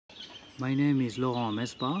My name is Laurent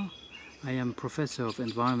Mesbah. I am Professor of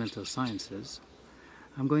Environmental Sciences.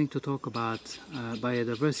 I'm going to talk about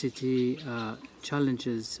biodiversity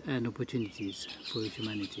challenges and opportunities for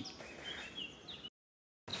humanity.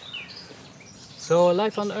 So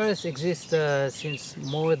life on Earth exists since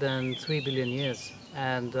more than 3 billion years,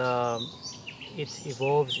 and it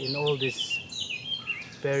evolves in all this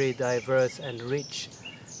very diverse and rich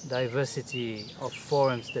diversity of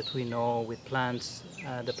forms that we know with plants,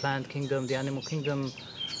 the plant kingdom, the animal kingdom,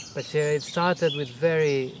 bacteria. It started with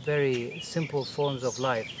very, very simple forms of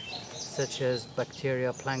life, such as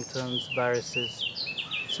bacteria, planktons, viruses.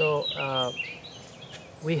 So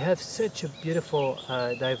we have such a beautiful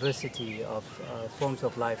diversity of forms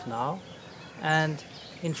of life now, and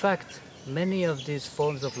in fact many of these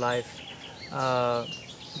forms of life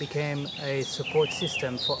became a support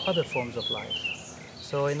system for other forms of life.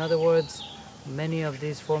 So in other words, many of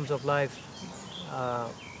these forms of life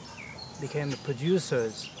became the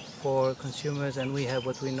producers for consumers, and we have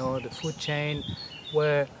what we know the food chain,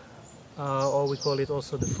 where or we call it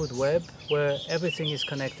also the food web, where everything is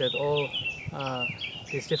connected. All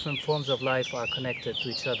these different forms of life are connected to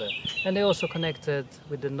each other, and they're also connected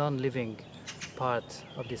with the non-living part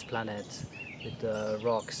of this planet, with the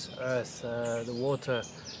rocks, earth, the water.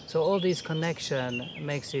 So all this connection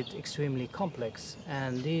makes it extremely complex,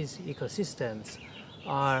 and these ecosystems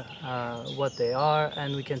are what they are.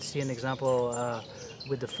 And we can see an example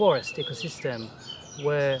with the forest ecosystem,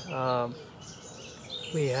 where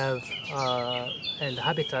we have a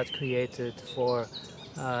habitat created for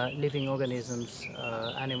living organisms,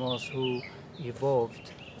 animals who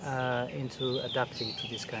evolved into adapting to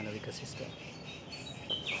this kind of ecosystem.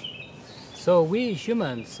 So we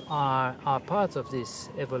humans are part of this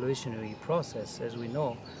evolutionary process. As we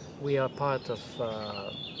know, we are part of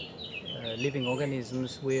living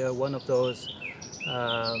organisms. We are one of those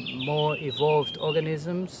more evolved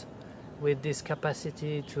organisms with this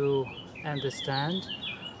capacity to understand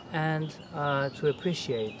and to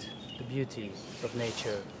appreciate the beauty of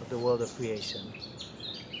nature, of the world of creation.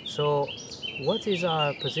 So what is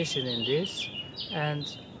our position in this? And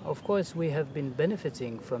of course we have been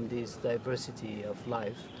benefiting from this diversity of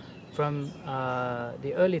life from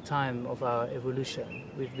the early time of our evolution.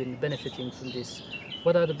 We've been benefiting from this.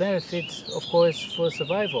 What are the benefits? Of course, for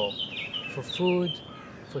survival, for food,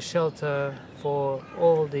 for shelter, for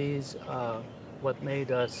all these what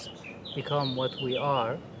made us become what we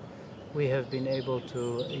are. We have been able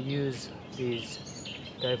to use this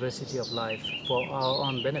diversity of life for our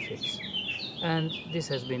own benefits, and this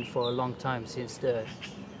has been for a long time, since the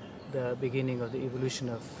beginning of the evolution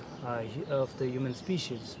of the human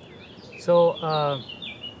species. So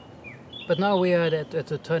but now we are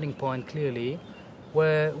at a turning point, clearly,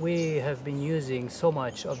 where we have been using so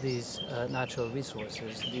much of these natural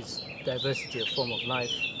resources, this diversity of form of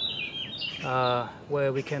life,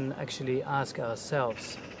 where we can actually ask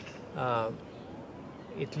ourselves,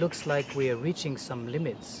 it looks like we are reaching some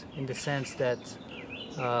limits, in the sense that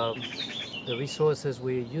the resources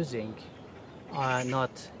we're using are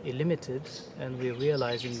not illimited, and we're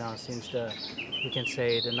realizing now, since we can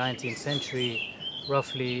say the 19th century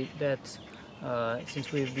roughly, that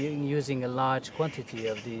since we've been using a large quantity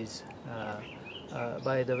of these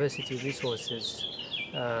biodiversity resources,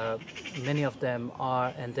 many of them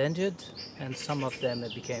are endangered and some of them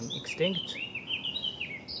became extinct.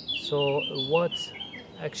 So what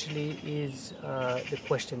actually is the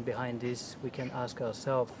question behind this? We can ask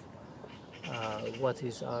ourselves, what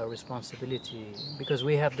is our responsibility? Because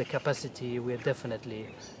we have the capacity, we're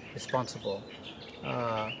definitely responsible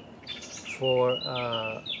for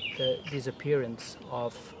the disappearance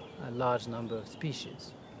of a large number of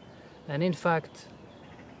species. And in fact,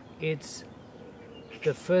 it's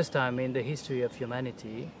the first time in the history of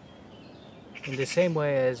humanity, in the same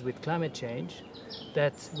way as with climate change,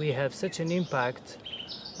 that we have such an impact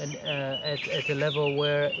at a level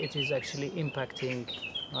where it is actually impacting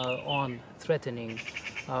threatening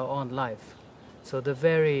our own life. So the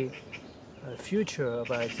very future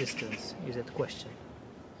of our existence is at question.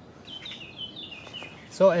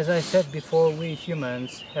 So as I said before, we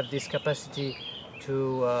humans have this capacity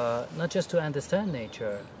to not just to understand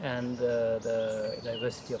nature and the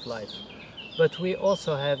diversity of life, but we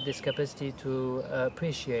also have this capacity to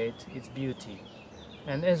appreciate its beauty.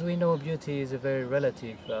 And as we know, beauty is a very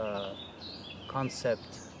relative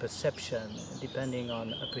concept, perception, depending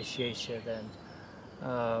on appreciation.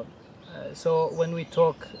 And so when we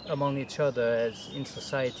talk among each other as in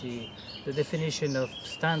society, the definition of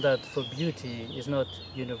standard for beauty is not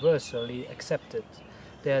universally accepted.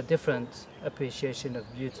 There are different appreciation of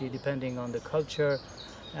beauty depending on the culture,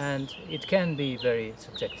 and it can be very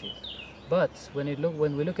subjective. But when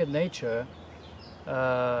we look at nature,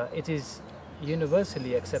 it is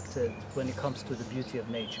universally accepted when it comes to the beauty of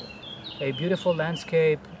nature. A beautiful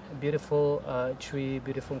landscape, a beautiful tree,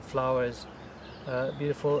 beautiful flowers,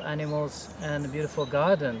 beautiful animals, and beautiful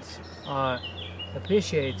gardens are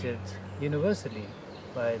appreciated universally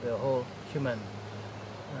by the whole human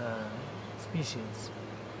species.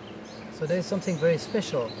 So there is something very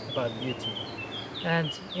special about beauty.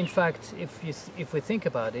 And in fact, if we think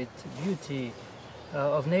about it, beauty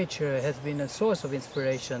of nature has been a source of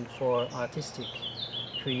inspiration for artistic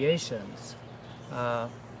creations,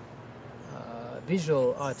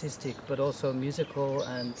 visual artistic, but also musical,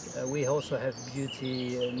 and we also have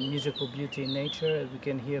beauty, musical beauty in nature. We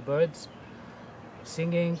can hear birds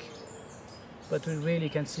singing, but we really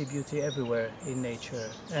can see beauty everywhere in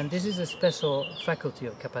nature. And this is a special faculty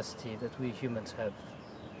or capacity that we humans have.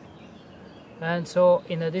 And so,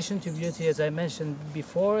 in addition to beauty, as I mentioned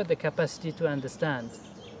before, the capacity to understand.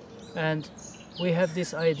 And we have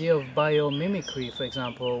this idea of biomimicry, for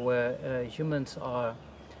example, where humans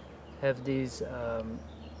have this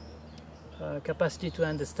capacity to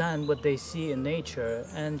understand what they see in nature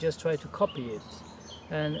and just try to copy it.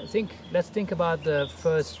 And let's think about the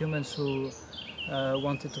first humans who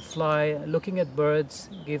wanted to fly. Looking at birds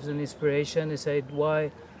gives them inspiration. They said,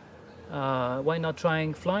 why not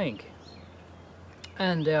trying flying?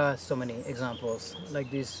 And there are so many examples like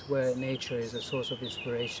this where nature is a source of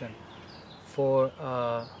inspiration for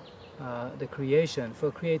the creation, for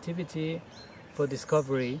creativity, for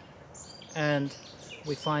discovery, and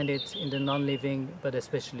we find it in the non-living, but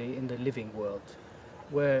especially in the living world,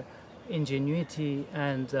 where ingenuity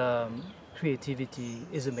and creativity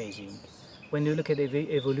is amazing. When you look at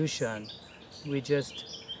evolution, we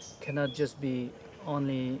just cannot just be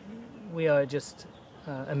we are just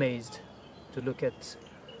amazed to look at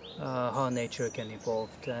how nature can evolve.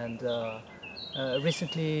 And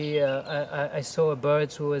recently I saw a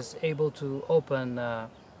bird who was able to open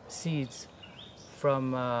seeds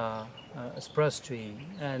from a spruce tree,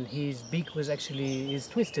 and his beak is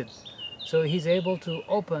twisted. So he's able to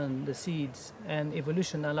open the seeds, and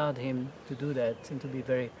evolution allowed him to do that and to be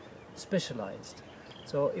very specialized.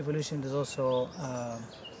 So evolution is also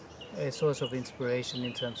a source of inspiration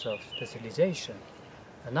in terms of specialization.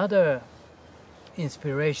 Another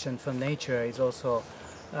inspiration from nature is also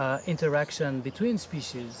interaction between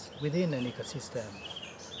species within an ecosystem,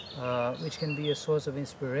 which can be a source of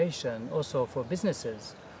inspiration also for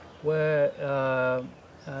businesses, where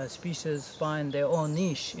species find their own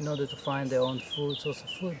niche in order to find their own source of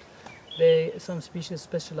food. Some species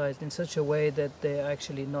specialize in such a way that they are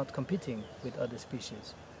actually not competing with other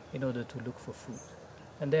species in order to look for food.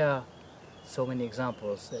 And there are so many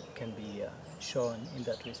examples that can be shown in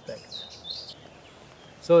that respect.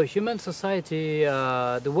 So human society,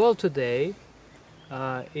 the world today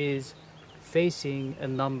is facing a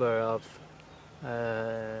number of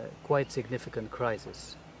quite significant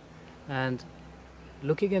crises. And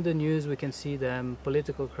looking at the news, we can see them: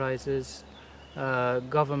 political crisis,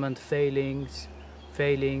 government failing,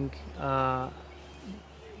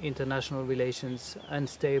 international relations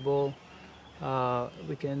unstable.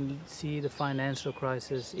 We can see the financial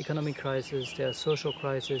crisis, economic crisis, there are social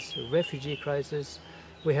crisis, refugee crisis.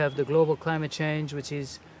 We have the global climate change, which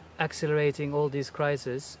is accelerating all these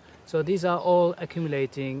crises. So these are all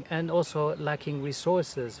accumulating and also lacking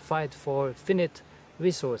resources, fight for finite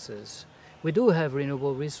resources. We do have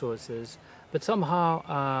renewable resources, but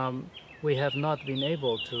somehow we have not been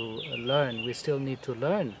able to learn. We still need to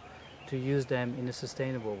learn to use them in a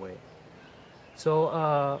sustainable way. So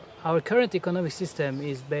our current economic system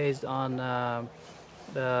is based on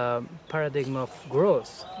the paradigm of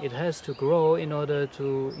growth. It has to grow in order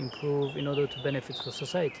to improve, in order to benefit for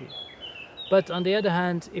society. But on the other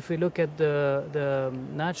hand, if we look at the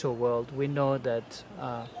natural world, we know that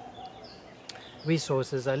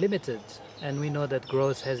resources are limited, and we know that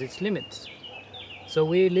growth has its limits. So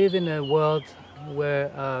we live in a world where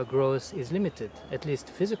growth is limited, at least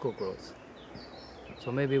physical growth.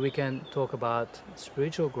 So maybe we can talk about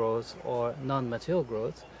spiritual growth or non-material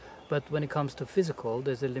growth, but when it comes to physical,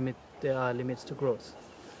 there are limits to growth.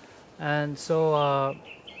 And so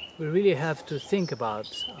we really have to think about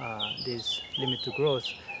this limit to growth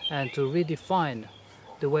and to redefine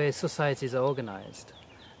the way societies are organized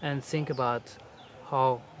and think about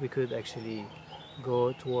how we could actually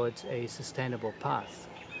go towards a sustainable path.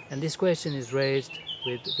 And this question is raised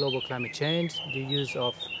with global climate change, the use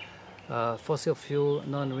of fossil fuel,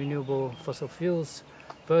 non-renewable fossil fuels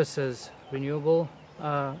versus renewable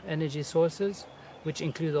energy sources, which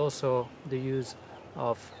include also the use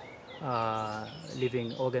of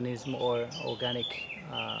living organism or organic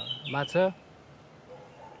matter.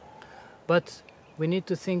 But we need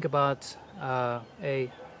to think about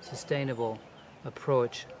a sustainable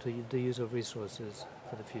approach to the use of resources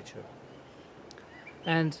for the future.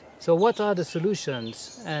 And so what are the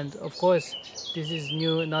solutions? And of course, this is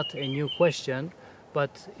not a new question,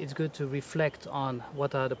 but it's good to reflect on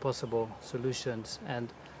what are the possible solutions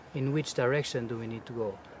and in which direction do we need to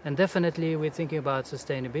go. And definitely we're thinking about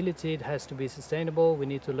sustainability. It has to be sustainable. We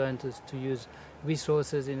need to learn to use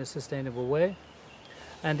resources in a sustainable way.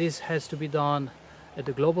 And this has to be done at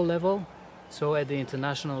the global level, so at the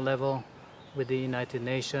international level with the United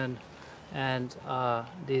Nations, and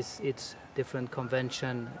it's different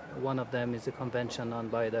convention. One of them is the Convention on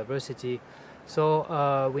Biodiversity.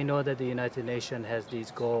 So we know that the United Nations has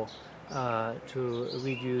this goal to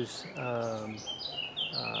reduce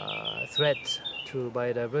threats to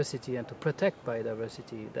biodiversity and to protect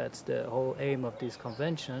biodiversity. That's the whole aim of this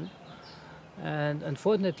convention. And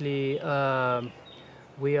unfortunately,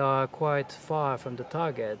 we are quite far from the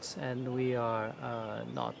targets, and we are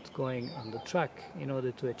not going on the track in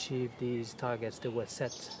order to achieve these targets that were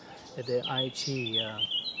set at the Aichi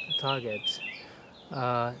target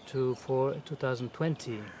for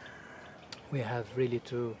 2020. We have really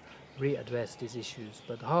to readdress these issues.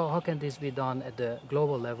 But how can this be done at the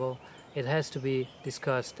global level? It has to be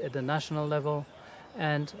discussed at the national level,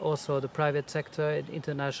 and also the private sector at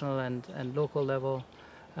international and local level.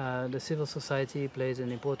 The civil society plays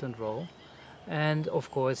an important role, and of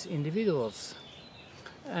course individuals.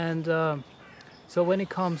 And so when it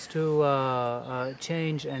comes to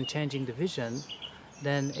change and changing the vision,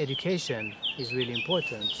 then education is really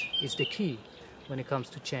important. It's the key when it comes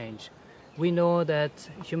to change. We know that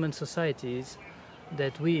human societies,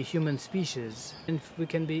 that we human species, and we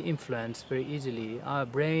can be influenced very easily. Our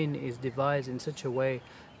brain is devised in such a way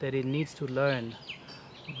that it needs to learn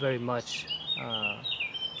very much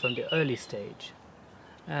from the early stage.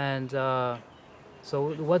 And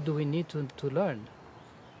so what do we need to learn?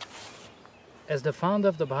 As the founder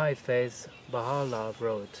of the Baha'i faith, Baha'u'llah,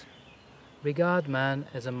 wrote, "Regard man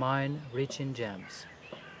as a mine rich in gems.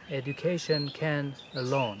 Education can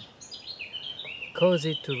alone cause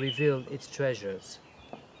it to reveal its treasures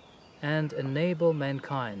and enable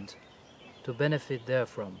mankind to benefit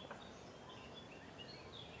therefrom."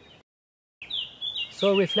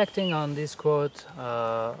 So reflecting on this quote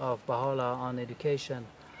of Baha'u'llah on education,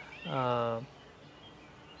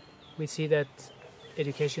 we see that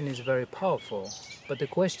education is very powerful. But the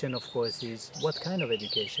question, of course, is what kind of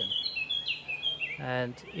education?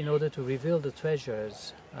 And in order to reveal the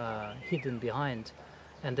treasures hidden behind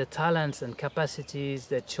and the talents and capacities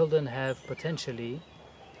that children have potentially,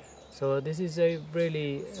 so this is a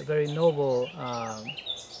really very noble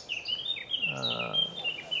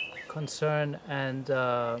concern and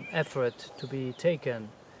effort to be taken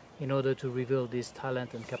in order to reveal these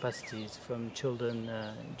talent and capacities from children,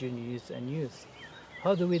 junior youth and youth.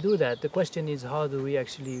 How do we do that? The question is, how do we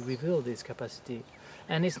actually reveal this capacity?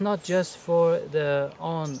 And it's not just for their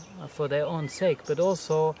own sake, but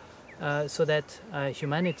also so that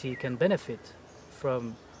humanity can benefit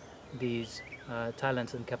from these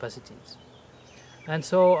talents and capacities. And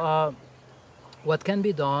so what can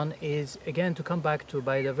be done is, again, to come back to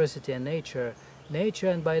biodiversity and nature. Nature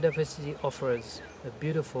and biodiversity offers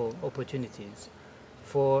beautiful opportunities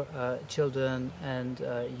for children and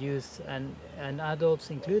youth and adults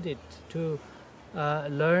included to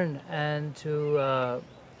learn and to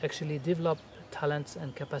actually develop talents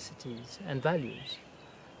and capacities and values.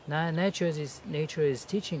 Now, nature is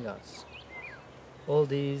teaching us all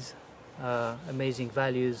these amazing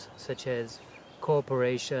values such as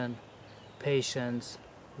cooperation, patience,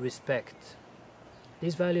 respect.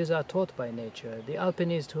 These values are taught by nature. The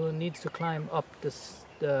alpinist who needs to climb up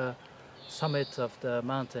the summit of the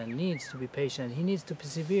mountain needs to be patient. He needs to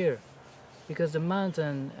persevere because the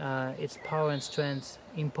mountain, its power and strength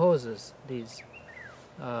imposes these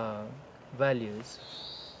values.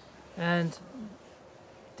 And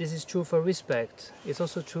this is true for respect. It's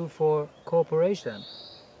also true for cooperation.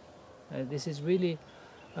 This is really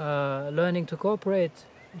learning to cooperate.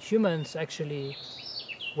 Humans actually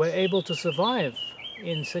were able to survive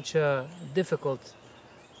in such a difficult,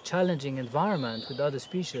 challenging environment with other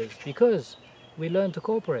species because we learned to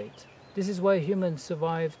cooperate. This is why humans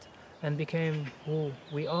survived and became who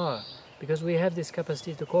we are, because we have this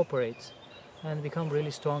capacity to cooperate and become really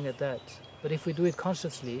strong at that. But if we do it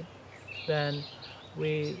consciously, then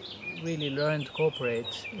we really learn to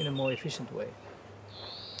cooperate in a more efficient way.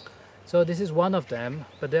 So this is one of them,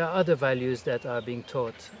 but there are other values that are being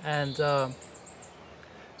taught. And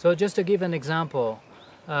so just to give an example,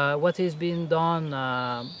 What is being done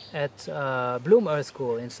at Bloom Earth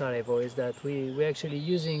School in Sarajevo is that we're actually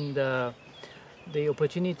using the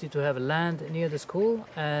opportunity to have land near the school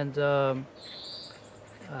and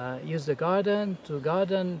use the garden,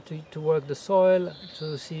 to work the soil,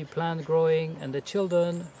 to see plant growing, and the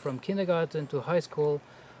children from kindergarten to high school,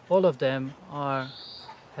 all of them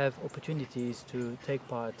have opportunities to take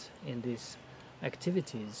part in these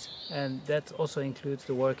activities, and that also includes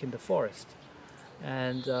the work in the forest.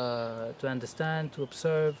 And to understand, to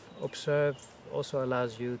observe also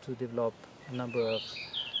allows you to develop a number of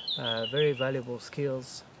very valuable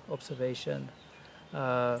skills. Observation,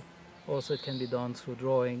 also it can be done through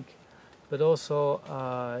drawing, but also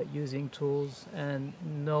using tools and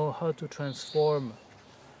know how to transform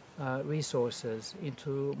resources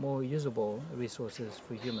into more usable resources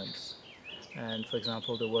for humans. And for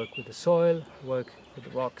example, the work with the soil, work with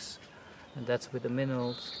the rocks, and that's with the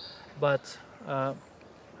minerals. But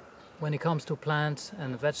when it comes to plants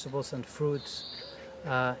and vegetables and fruits,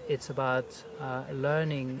 it's about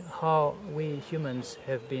learning how we humans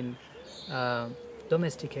have been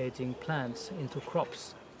domesticating plants into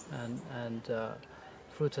crops and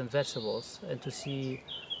fruits and vegetables, and to see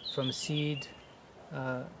from seed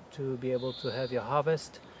to be able to have your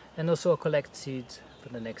harvest, and also collect seeds for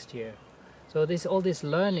the next year. So all this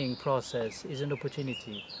learning process is an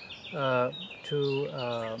opportunity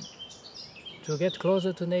to get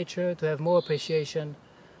closer to nature, to have more appreciation,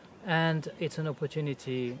 and it's an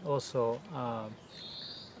opportunity also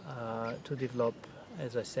to develop,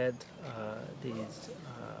 as I said, these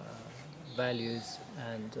values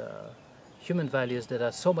and human values that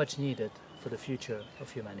are so much needed for the future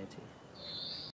of humanity.